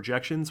player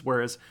projections,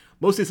 whereas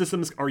most of these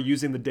systems are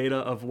using the data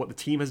of what the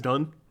team has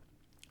done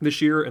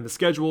this year and the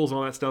schedules and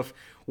all that stuff,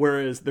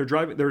 whereas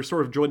they're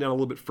sort of drilling down a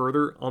little bit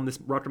further on this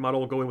Raptor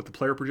model, going with the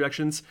player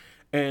projections.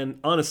 And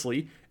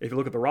honestly, if you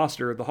look at the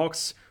roster, the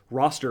Hawks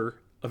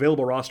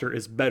available roster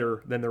is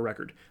better than their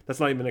record. That's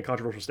not even a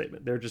controversial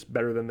statement. They're just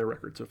better than their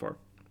record so far.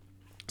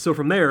 So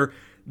from there,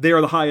 they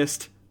are the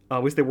highest,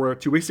 at least they were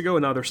 2 weeks ago,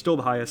 and now they're still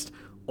the highest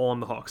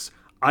on the Hawks.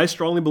 I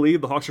strongly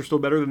believe the Hawks are still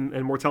better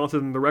and more talented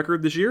than the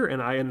record this year,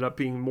 and I ended up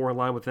being more in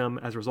line with them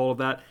as a result of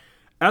that.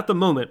 At the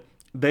moment,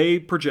 they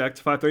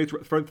project,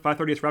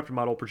 538's Raptor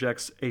model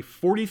projects a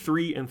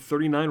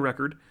 43-39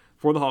 record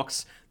for the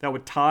Hawks that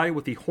would tie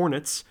with the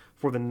Hornets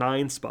for the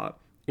 9 spot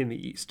in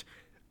the East.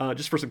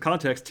 Just for some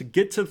context, to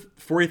get to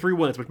 43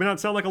 wins, which may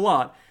not sound like a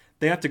lot,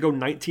 they have to go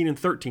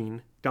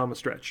 19-13 down the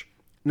stretch.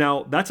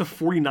 Now, that's a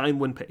 49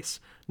 win pace.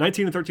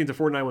 19-13 is a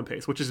 49 win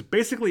pace, which is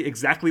basically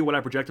exactly what I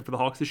projected for the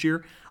Hawks this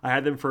year. I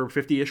had them for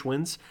 50-ish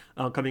wins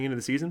coming into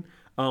the season.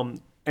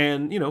 And,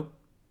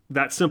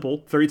 that's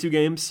simple. 32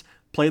 games,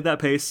 play at that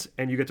pace,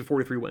 and you get to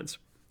 43 wins.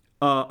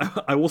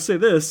 I will say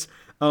this,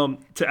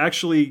 to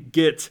actually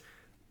get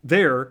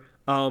there,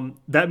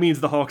 that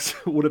means the Hawks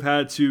would have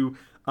had to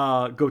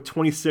go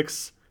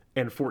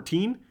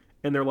 26-14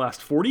 in their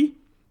last 40.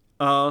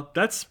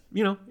 That's,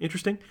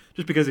 interesting,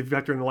 just because if you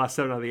factor in the last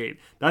 7 out of the 8,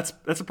 that's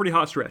a pretty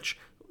hot stretch,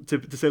 to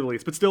say the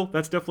least. But still,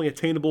 that's definitely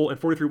attainable, and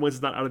 43 wins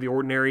is not out of the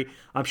ordinary.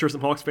 I'm sure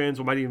some Hawks fans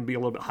might even be a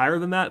little bit higher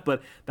than that,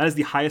 but that is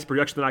the highest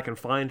projection that I can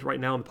find right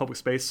now in the public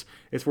space,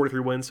 is 43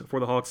 wins for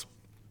the Hawks.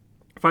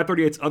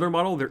 538's other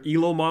model, their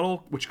ELO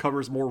model, which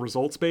covers more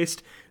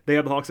results-based, they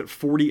have the Hawks at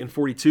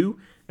 40-42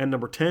 and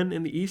number 10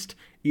 in the East.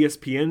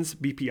 ESPN's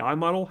BPI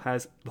model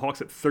has the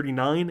Hawks at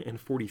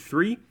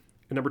 39-43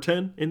 and number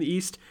 10 in the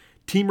East.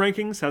 Team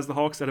Rankings has the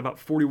Hawks at about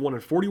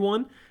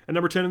 41-41 and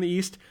number 10 in the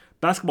East.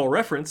 Basketball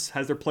Reference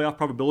has their playoff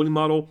probability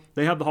model.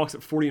 They have the Hawks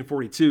at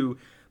 40-42,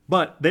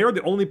 but they are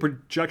the only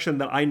projection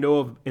that I know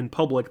of in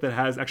public that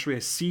has actually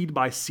a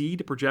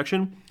seed-by-seed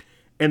projection,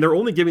 and they're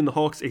only giving the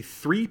Hawks a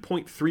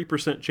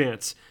 3.3%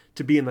 chance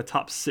to be in the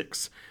top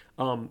 6.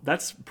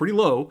 That's pretty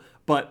low,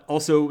 but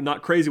also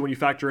not crazy when you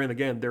factor in,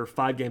 again, they're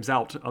 5 games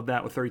out of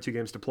that with 32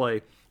 games to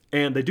play.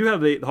 And they do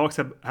have the Hawks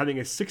having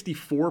a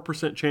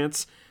 64%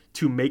 chance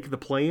to make the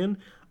play-in.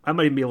 I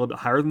might even be a little bit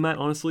higher than that,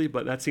 honestly,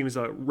 but that seems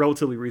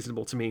relatively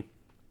reasonable to me.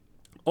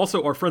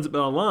 Also, our friends at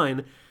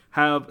BetOnline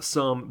have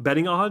some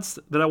betting odds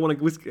that I want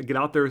to get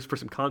out there for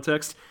some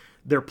context.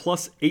 They're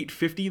plus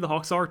 850, the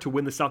Hawks are, to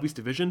win the Southeast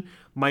Division.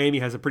 Miami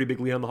has a pretty big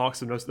lead on the Hawks,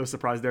 so no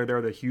surprise there.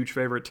 They're the huge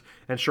favorite.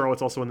 And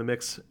Charlotte's also in the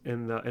mix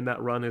in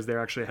that run, as they're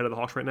actually ahead of the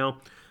Hawks right now.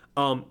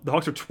 The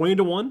Hawks are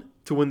 20-1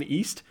 to win the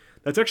East.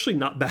 That's actually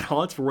not bad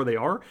odds for where they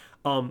are.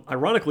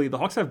 Ironically, the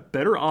Hawks have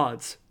better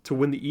odds to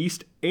win the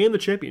East and the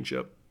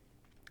championship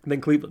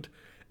than Cleveland.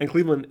 And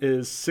Cleveland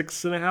is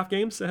 6.5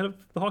 games ahead of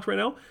the Hawks right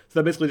now. So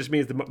that basically just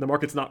means the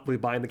market's not really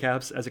buying the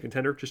Cavs as a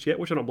contender just yet,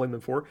 which I don't blame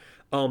them for.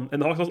 And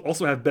the Hawks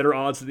also have better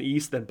odds in the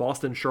East than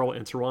Boston, Charlotte,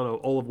 and Toronto,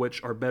 all of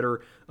which are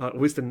better, at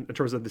least in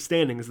terms of the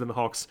standings, than the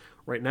Hawks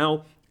right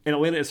now. And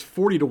Atlanta is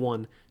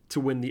 40-1 to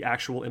win the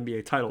actual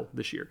NBA title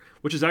this year,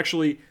 which is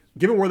actually,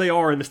 given where they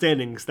are in the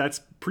standings,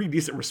 that's pretty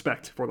decent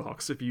respect for the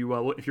Hawks. If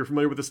you're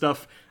familiar with the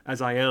stuff,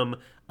 as I am,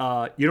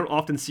 you don't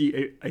often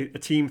see a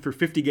team through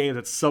 50 games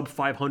that's sub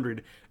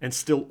 500 and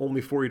still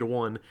only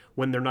 40-1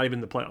 when they're not even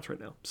in the playoffs right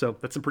now. So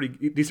that's some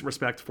pretty decent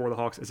respect for the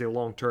Hawks as a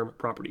long-term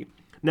property.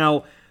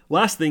 Now,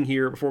 last thing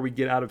here before we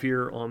get out of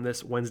here on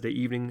this Wednesday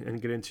evening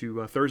and get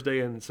into Thursday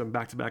and some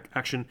back-to-back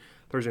action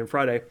Thursday and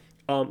Friday.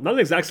 Not an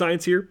exact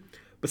science here,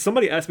 but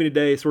somebody asked me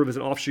today, sort of as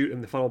an offshoot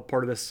in the final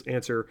part of this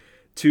answer,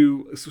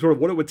 to sort of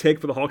what it would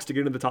take for the Hawks to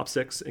get into the top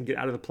 6 and get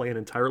out of the play-in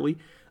entirely.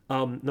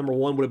 Number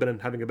one would have been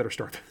having a better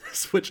start than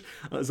this, which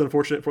is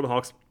unfortunate for the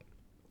Hawks.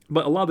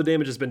 But a lot of the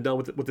damage has been done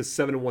with this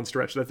 7-1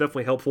 stretch. So that's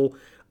definitely helpful.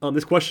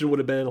 This question would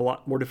have been a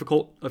lot more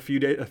difficult a few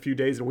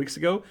days and weeks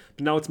ago,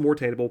 but now it's more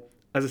attainable.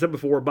 As I said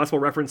before, Basketball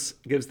Reference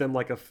gives them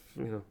like a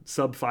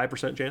sub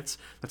 5% chance.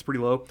 That's pretty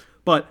low.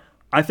 But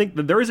I think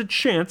that there is a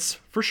chance,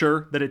 for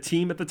sure, that a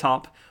team at the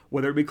top,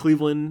 whether it be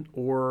Cleveland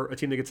or a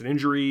team that gets an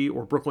injury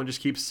or Brooklyn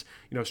just keeps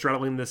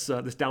straddling this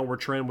downward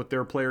trend with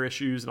their player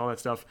issues and all that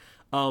stuff,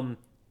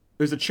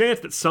 there's a chance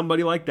that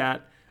somebody like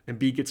that,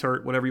 Embiid gets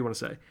hurt, whatever you want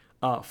to say,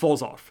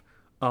 falls off.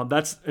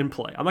 That's in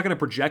play. I'm not going to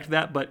project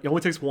that, but it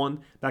only takes one.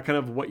 That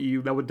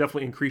would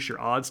definitely increase your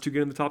odds to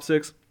get in the top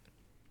 6.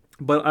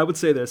 But I would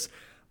say this.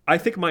 I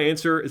think my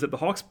answer is that the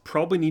Hawks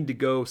probably need to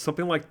go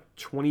something like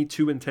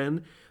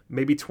 22-10,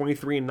 maybe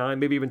 23-9,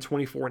 maybe even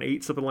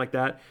 24-8, something like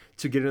that,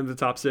 to get into the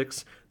top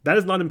 6. That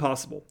is not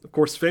impossible. Of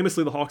course,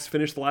 famously, the Hawks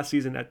finished the last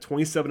season at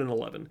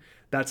 27-11.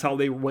 That's how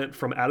they went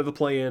from out of the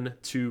play-in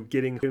to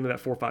getting into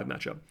that 4-5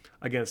 matchup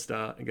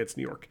against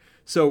New York.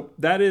 So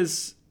that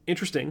is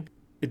interesting.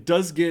 It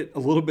does get a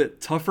little bit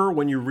tougher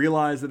when you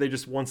realize that they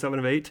just won 7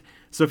 of 8.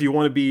 So if you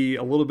want to be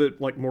a little bit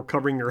like more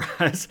covering your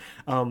eyes,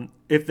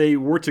 if they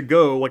were to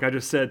go, like I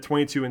just said,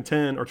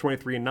 22-10 or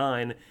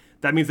 23-9,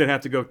 that means they'd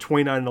have to go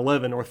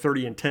 29-11 or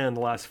 30-10 the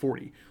last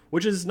 40,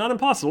 which is not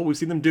impossible. We've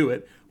seen them do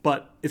it,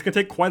 but it's going to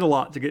take quite a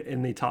lot to get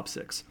in the top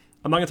 6.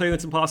 I'm not going to tell you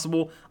that's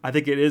impossible. I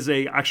think it is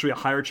actually a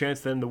higher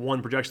chance than the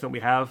one projection that we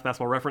have,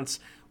 Basketball Reference,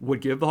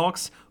 would give the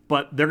Hawks,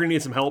 but they're going to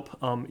need some help.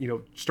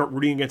 Start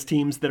rooting against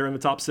teams that are in the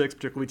top 6,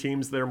 particularly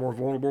teams that are more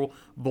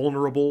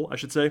vulnerable, I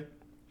should say,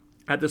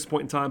 at this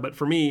point in time. But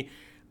for me,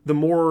 the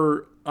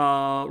more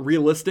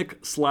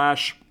realistic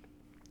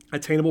 /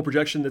 attainable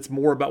projection that's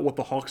more about what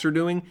the Hawks are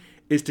doing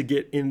is to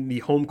get in the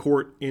home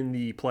court in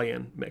the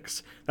play-in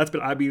mix. That's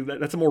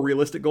a more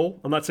realistic goal.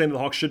 I'm not saying that the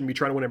Hawks shouldn't be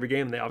trying to win every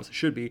game. They obviously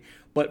should be.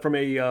 But from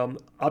a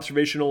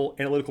observational,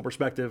 analytical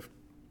perspective,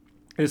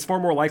 it is far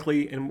more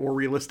likely and more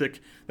realistic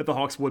that the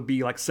Hawks would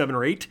be like 7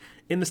 or 8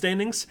 in the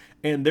standings,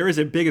 and there is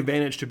a big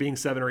advantage to being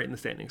 7 or 8 in the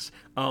standings.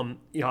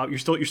 You're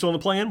still in the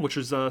play-in, which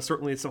is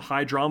certainly some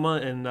high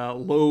drama and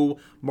low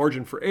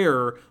margin for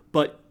error.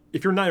 But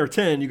if you're 9 or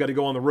 10, you got to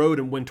go on the road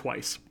and win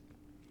twice.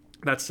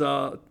 That's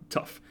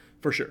tough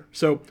for sure.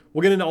 So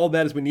we'll get into all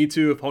that as we need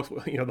to. If Hawks,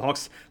 the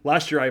Hawks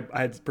last year,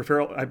 I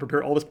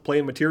prepared all this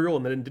play-in material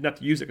and then didn't have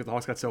to use it because the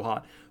Hawks got so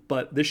hot.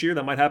 But this year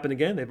that might happen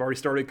again. They've already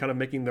started kind of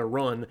making their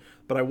run.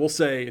 But I will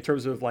say, in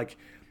terms of like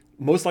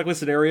most likely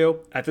scenario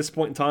at this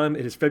point in time,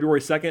 it is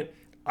February 2nd.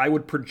 I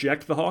would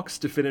project the Hawks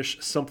to finish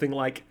something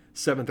like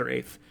 7th or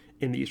 8th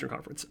in the Eastern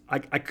Conference. I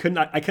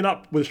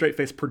cannot with a straight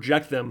face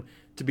project them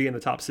to be in the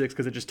top 6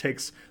 because it just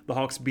takes the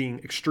Hawks being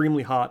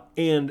extremely hot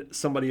and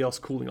somebody else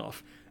cooling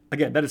off.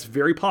 Again, that is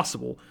very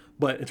possible,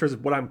 but in terms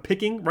of what I'm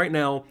picking right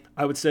now,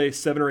 I would say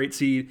 7 or 8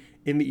 seed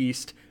in the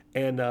East.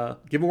 And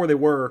given where they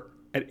were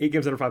at 8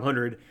 games under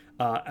 500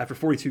 after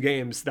 42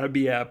 games, that would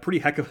be a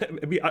pretty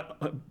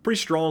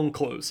strong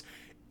close.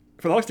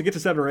 For the Hawks to get to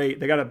 7 or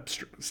 8, they got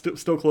to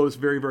still close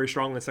very, very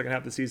strong in the second half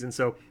of the season.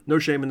 So no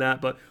shame in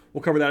that, but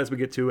we'll cover that as we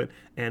get to it.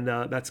 And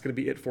that's going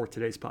to be it for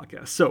today's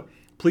podcast. So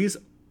please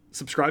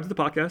subscribe to the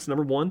podcast,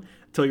 number one.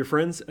 Tell your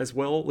friends as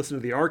well. Listen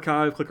to the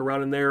archive. Click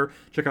around in there.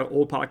 Check out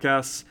old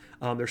podcasts.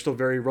 There's still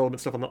very relevant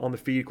stuff on the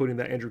feed, including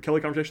that Andrew Kelly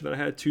conversation that I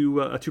had a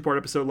 2-part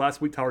episode last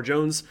week. Tyler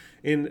Jones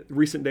in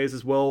recent days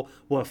as well.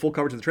 We'll have full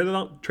coverage of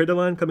the trade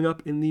deadline coming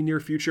up in the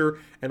near future,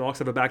 and I'll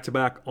also have a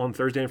back-to-back on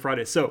Thursday and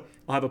Friday. So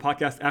I'll have a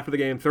podcast after the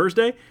game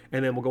Thursday,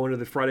 and then we'll go into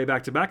the Friday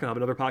back-to-back, and I'll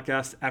have another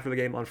podcast after the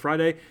game on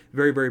Friday.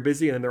 Very, very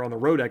busy, and then they're on the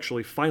road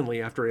actually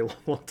finally after a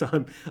long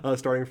time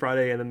starting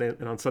Friday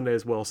and on Sunday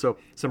as well. So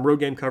some road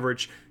game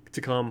coverage to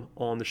come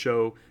on the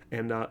show.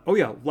 And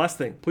last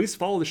thing, please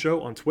follow the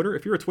show on Twitter.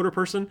 If you're a Twitter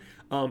person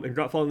and you're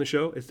not following the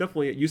show, it's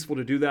definitely useful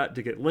to do that,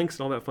 to get links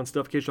and all that fun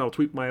stuff. Occasionally I'll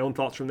tweet my own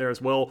thoughts from there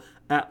as well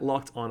at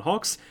Locked On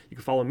Hawks. You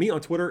can follow me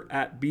on Twitter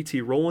at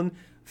BT Rowland.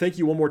 Thank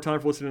you one more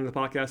time for listening to the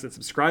podcast and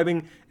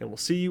subscribing, and we'll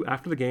see you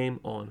after the game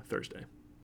on Thursday.